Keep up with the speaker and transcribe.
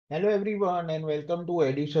Hello everyone and welcome to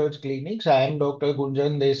Edusurg Clinics. I am Dr.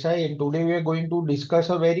 Gunjan Desai and today we are going to discuss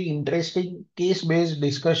a very interesting case-based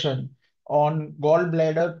discussion on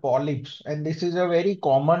gallbladder polyps. And this is a very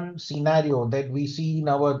common scenario that we see in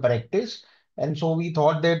our practice. And so we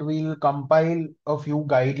thought that we'll compile a few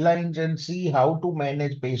guidelines and see how to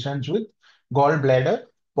manage patients with gallbladder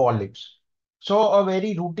polyps. So a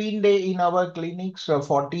very routine day in our clinics, a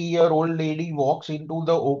 40-year-old lady walks into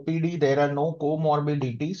the OPD. There are no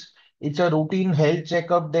comorbidities. It's a routine health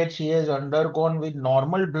checkup that she has undergone with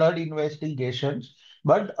normal blood investigations,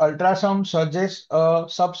 but ultrasound suggests a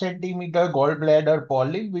sub-centimeter gallbladder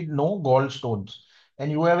polyp with no gallstones.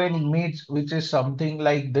 And you have an image which is something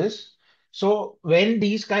like this. So when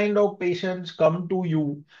these kind of patients come to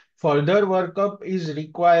you, further workup is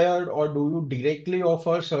required, or do you directly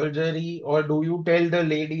offer surgery, or do you tell the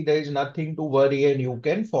lady there is nothing to worry and you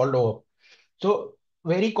can follow up? So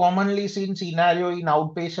very commonly seen scenario in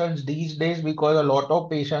outpatients these days, because a lot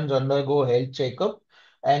of patients undergo health checkup.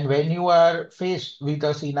 And when you are faced with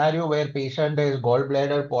a scenario where patient has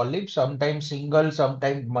gallbladder polyps, sometimes single,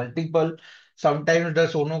 sometimes multiple, sometimes the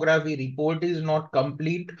sonography report is not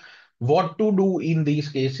complete. What to do in these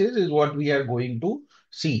cases is what we are going to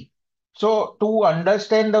see. So to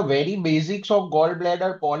understand the very basics of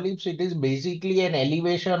gallbladder polyps, it is basically an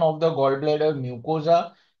elevation of the gallbladder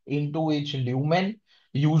mucosa into its lumen.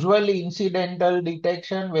 Usually incidental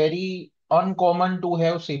detection, very uncommon to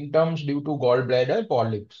have symptoms due to gallbladder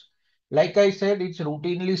polyps. Like I said, it's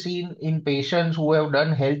routinely seen in patients who have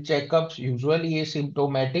done health checkups, usually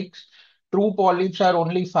asymptomatic. True polyps are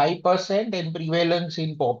only 5% and prevalence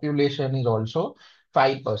in population is also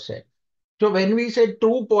 5%. So when we say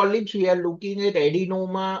true polyps, we are looking at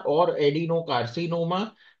adenoma or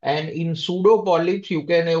adenocarcinoma. And in pseudopolyps, you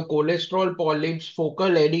can have cholesterol polyps, focal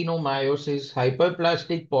adenomyosis,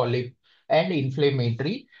 hyperplastic polyp, and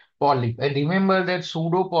inflammatory polyp. And remember that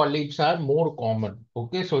pseudopolyps are more common.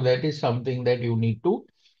 Okay, so that is something that you need to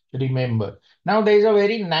remember. Now, there is a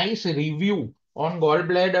very nice review on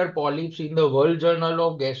gallbladder polyps in the World Journal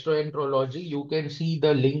of Gastroenterology. You can see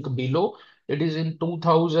the link below. It is in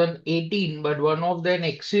 2018, but one of the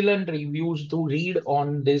excellent reviews to read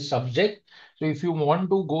on this subject. So if you want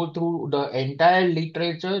to go through the entire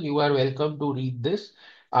literature, you are welcome to read this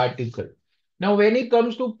article. Now, when it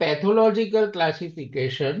comes to pathological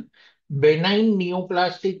classification, benign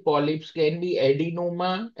neoplastic polyps can be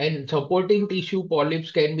adenoma, and supporting tissue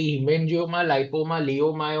polyps can be hemangioma, lipoma,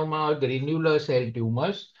 leiomyoma, or granular cell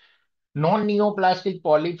tumors. Non-neoplastic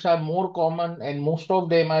polyps are more common and most of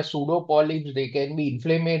them are pseudopolyps. They can be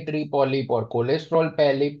inflammatory polyp or cholesterol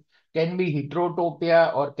polyp, can be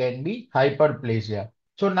heterotopia or can be hyperplasia.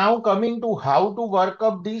 So now coming to how to work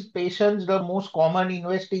up these patients, the most common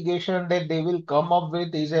investigation that they will come up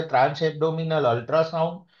with is a transabdominal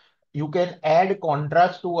ultrasound. You can add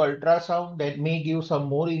contrast to ultrasound that may give some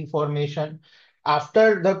more information.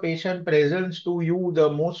 After the patient presents to you, the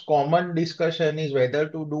most common discussion is whether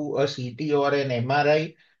to do a CT or an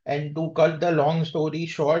MRI. And to cut the long story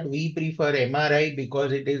short, we prefer MRI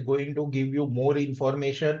because it is going to give you more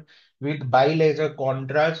information. With bile as a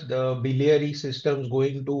contrast, the biliary system is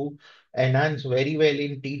going to enhance very well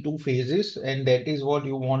in T2 phases, and that is what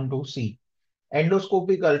you want to see.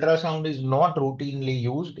 Endoscopic ultrasound is not routinely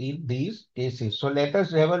used in these cases. So let us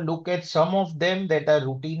have a look at some of them that are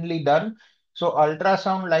routinely done. So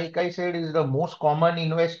ultrasound, like I said, is the most common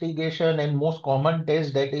investigation and most common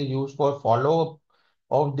test that is used for follow-up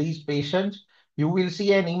of these patients. You will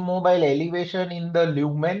see an immobile elevation in the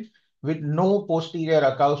lumen with no posterior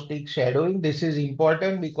acoustic shadowing. This is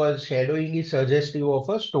important because shadowing is suggestive of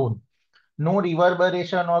a stone. No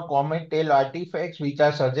reverberation or comet tail artifacts which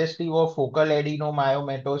are suggestive of focal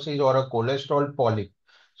adenomyomatosis or a cholesterol polyp.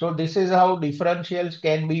 So this is how differentials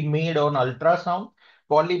can be made on ultrasound.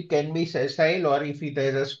 Polyp can be sessile, or if it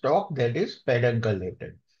has a stalk, that is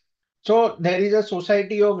pedunculated. So there is a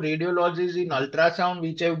Society of Radiologists in ultrasound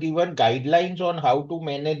which have given guidelines on how to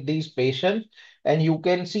manage these patients, and you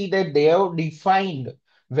can see that they have defined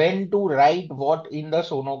when to write what in the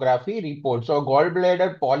sonography report. So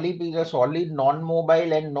gallbladder polyp is a solid,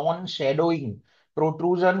 non-mobile and non-shadowing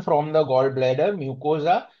protrusion from the gallbladder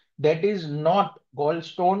mucosa that is not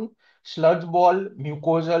gallstone, sludge ball,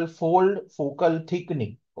 mucosal fold, focal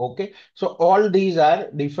thickening. Okay, so all these are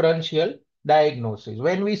differential diagnosis.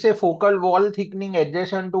 When we say focal wall thickening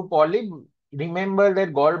adjacent to polyp, remember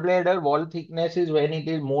that gallbladder wall thickness is when it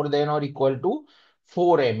is more than or equal to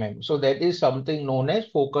 4 mm. So that is something known as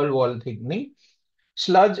focal wall thickening.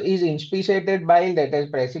 Sludge is inspissated bile that has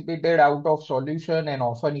precipitated out of solution and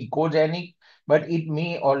often ecogenic, but it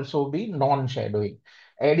may also be non-shadowing.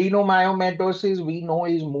 Adenomyomatosis we know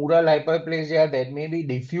is mural hyperplasia. That may be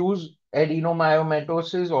diffuse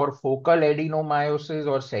adenomyomatosis or focal adenomyosis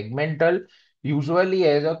or segmental, usually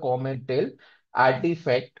as a comet-tail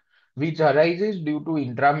artifact, which arises due to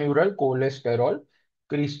intramural cholesterol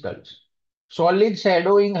crystals. Solid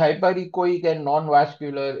shadowing, hyperechoic and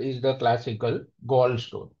non-vascular is the classical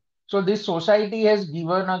gallstone. So this society has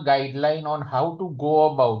given a guideline on how to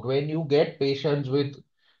go about when you get patients with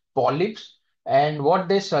polyps, and what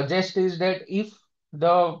they suggest is that if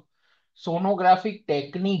the sonographic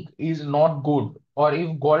technique is not good or if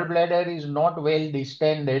gallbladder is not well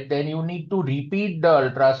distended, then you need to repeat the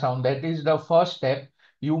ultrasound. That is the first step.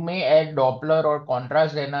 You may add Doppler or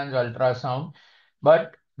contrast enhanced ultrasound,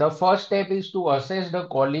 but the first step is to assess the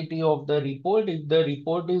quality of the report. If the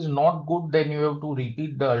report is not good, then you have to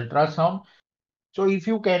repeat the ultrasound. So if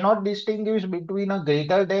you cannot distinguish between a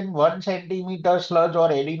greater than 1 centimeter sludge or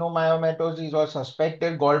adenomyomatosis or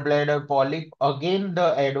suspected gallbladder polyp, again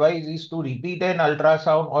the advice is to repeat an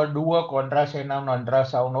ultrasound or do a contrast enhanced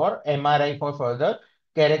ultrasound or MRI for further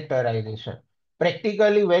characterization.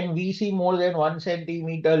 Practically, when we see more than 1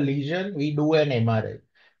 centimeter lesion, we do an MRI.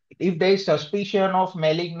 If there is suspicion of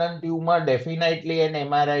malignant tumor, definitely an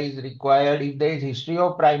MRI is required. If there is history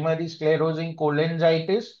of primary sclerosing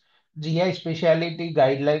cholangitis, GI specialty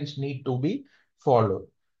guidelines need to be followed.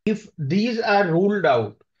 If these are ruled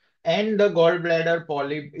out and the gallbladder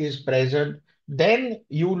polyp is present, then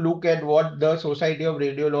you look at what the Society of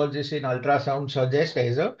Radiologists in Ultrasound suggests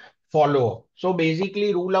as a follow-up. So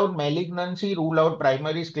basically, rule out malignancy, rule out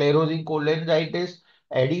primary sclerosing cholangitis,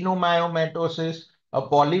 adenomyomatosis, a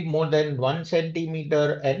polyp more than 1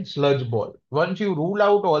 centimeter, and sludge ball. Once you rule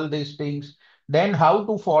out all these things, then how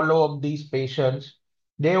to follow up these patients?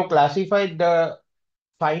 They have classified the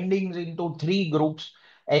findings into three groups.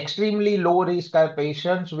 Extremely low risk are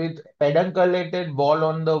patients with pedunculated ball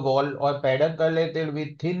on the wall or pedunculated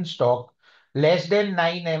with thin stalk. Less than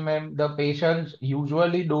 9 mm, the patients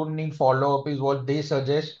usually don't need follow-up is what they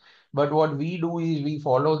suggest. But what we do is we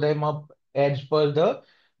follow them up as per the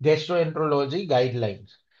gastroenterology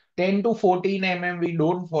guidelines. 10 to 14 mm, we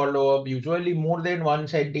don't follow up. Usually more than 1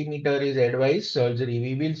 centimeter is advised surgery.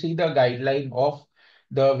 We will see the guideline of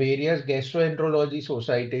the various gastroenterology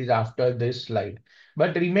societies after this slide.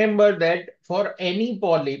 But remember that for any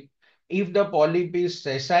polyp, if the polyp is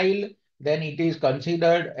sessile, then it is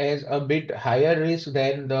considered as a bit higher risk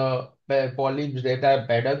than the polyps that are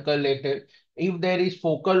pedunculated. If there is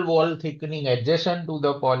focal wall thickening adjacent to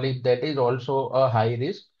the polyp, that is also a high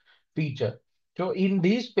risk feature. So in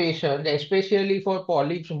these patients, especially for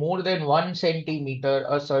polyps more than 1 centimeter,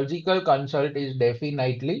 a surgical consult is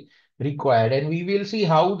definitely required. And we will see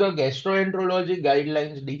how the gastroenterology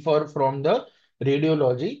guidelines differ from the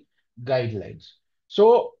radiology guidelines.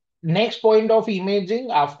 So next point of imaging,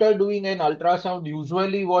 after doing an ultrasound,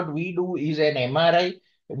 usually what we do is an MRI.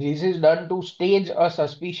 This is done to stage a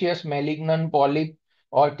suspicious malignant polyp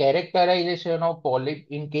or characterization of polyp.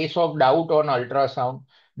 In case of doubt on ultrasound,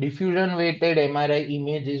 diffusion weighted MRI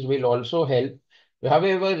images will also help.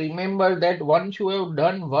 However, remember that once you have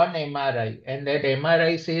done one MRI and that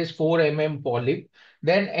MRI says 4 mm polyp,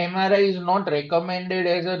 then MRI is not recommended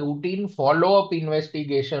as a routine follow-up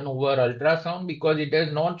investigation over ultrasound because it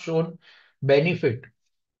has not shown benefit.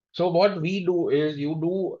 So what we do is you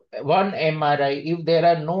do one MRI. If there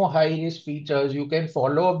are no high risk features, you can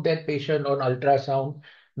follow up that patient on ultrasound.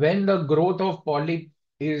 When the growth of polyp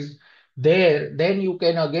is there, then you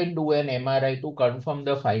can again do an MRI to confirm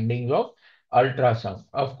the findings of ultrasound.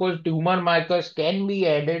 Of course, tumor markers can be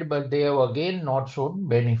added, but they have again not shown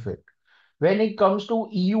benefit. When it comes to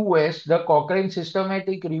EUS, the Cochrane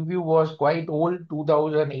systematic review was quite old,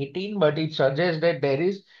 2018, but it suggests that there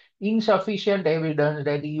is insufficient evidence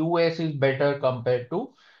that EUS is better compared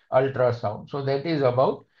to ultrasound. So that is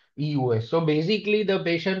about EUS. So basically, the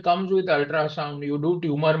patient comes with ultrasound, you do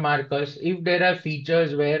tumor markers. If there are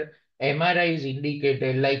features where MRI is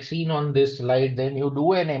indicated, like seen on this slide, then you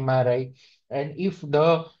do an MRI. And if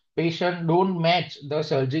the patient don't match the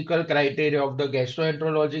surgical criteria of the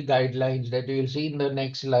gastroenterology guidelines that you will see in the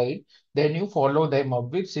next slide, then you follow them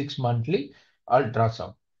up with 6 monthly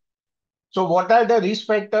ultrasound. So what are the risk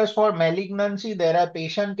factors for malignancy? There are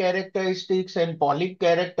patient characteristics and polyp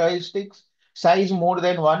characteristics. Size more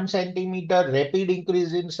than 1 centimeter, rapid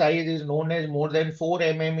increase in size is known as more than 4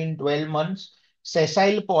 mm in 12 months.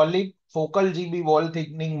 Sessile polyp, focal GB wall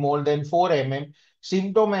thickening more than 4 mm,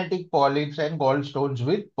 symptomatic polyps and gallstones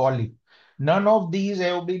with polyp. None of these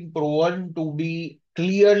have been proven to be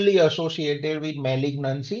clearly associated with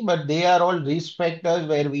malignancy, but they are all risk factors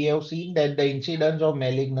where we have seen that the incidence of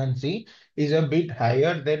malignancy is a bit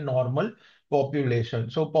higher than normal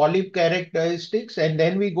population. So polyp characteristics, and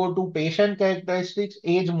then we go to patient characteristics: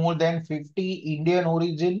 age more than 50, Indian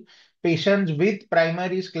origin. Patients with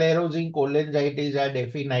primary sclerosing cholangitis are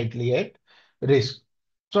definitely at risk.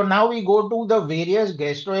 So now we go to the various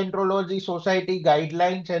gastroenterology society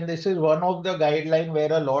guidelines, and this is one of the guidelines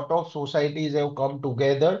where a lot of societies have come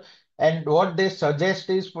together. And what they suggest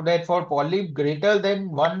is that for polyp greater than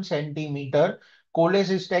 1 centimeter,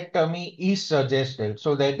 cholecystectomy is suggested.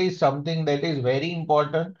 So that is something that is very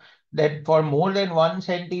important, that for more than 1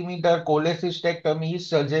 centimeter, cholecystectomy is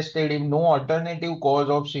suggested if no alternative cause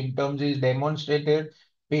of symptoms is demonstrated.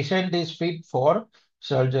 Patient is fit for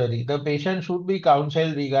surgery. The patient should be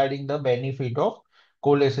counseled regarding the benefit of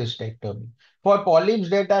cholecystectomy. For polyps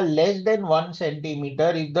that are less than 1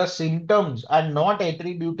 centimeter, if the symptoms are not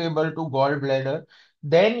attributable to gallbladder,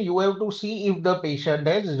 then you have to see if the patient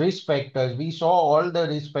has risk factors. We saw all the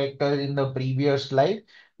risk factors in the previous slide.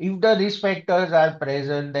 If the risk factors are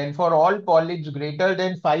present, then for all polyps greater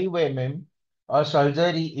than 5 mm, a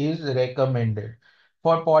surgery is recommended.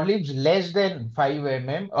 For polyps less than 5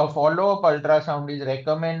 mm, a follow-up ultrasound is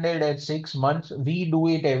recommended at 6 months. We do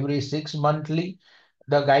it every 6 monthly.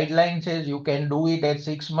 The guideline says you can do it at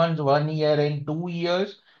 6 months, 1 year, and 2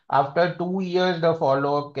 years. After 2 years, the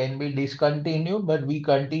follow-up can be discontinued, but we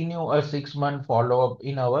continue a 6-month follow-up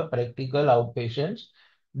in our practical outpatients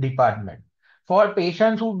department. For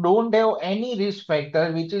patients who don't have any risk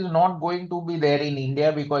factor, which is not going to be there in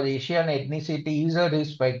India because Asian ethnicity is a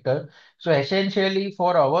risk factor. So essentially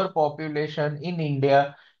for our population in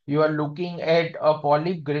India, you are looking at a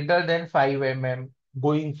polyp greater than 5 mm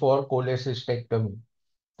going for cholecystectomy.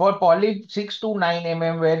 For polyp 6 to 9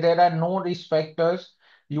 mm, where there are no risk factors,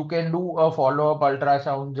 you can do a follow-up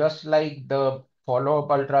ultrasound just like the follow-up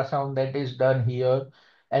ultrasound that is done here.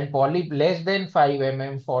 And polyp less than 5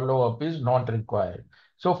 mm follow-up is not required.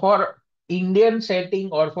 So for Indian setting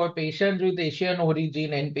or for patients with Asian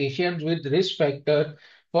origin and patients with risk factor,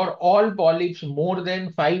 for all polyps more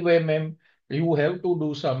than 5 mm, you have to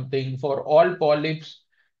do something. For all polyps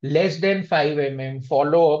less than 5 mm,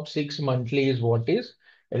 follow-up 6 monthly is what is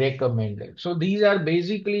recommended. So these are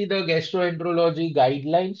basically the gastroenterology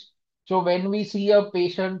guidelines. So when we see a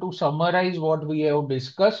patient, to summarize what we have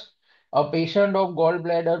discussed, a patient of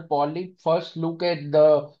gallbladder polyp, first look at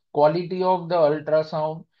the quality of the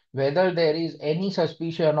ultrasound, whether there is any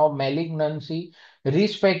suspicion of malignancy,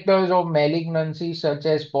 risk factors of malignancy such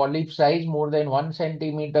as polyp size more than 1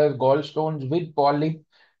 centimeter, gallstones with polyp,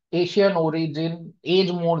 Asian origin,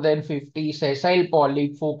 age more than 50, sessile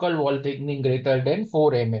polyp, focal wall thickening greater than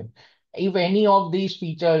 4 mm. If any of these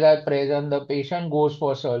features are present, the patient goes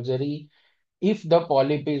for surgery if the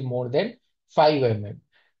polyp is more than 5 mm.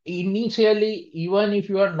 Initially, even if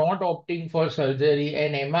you are not opting for surgery,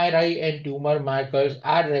 an MRI and tumor markers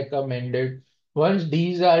are recommended. Once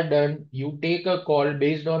these are done, you take a call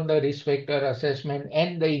based on the risk factor assessment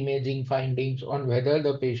and the imaging findings on whether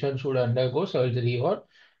the patient should undergo surgery or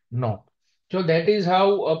not. So that is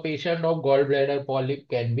how a patient of gallbladder polyp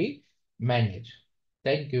can be managed.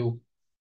 Thank you.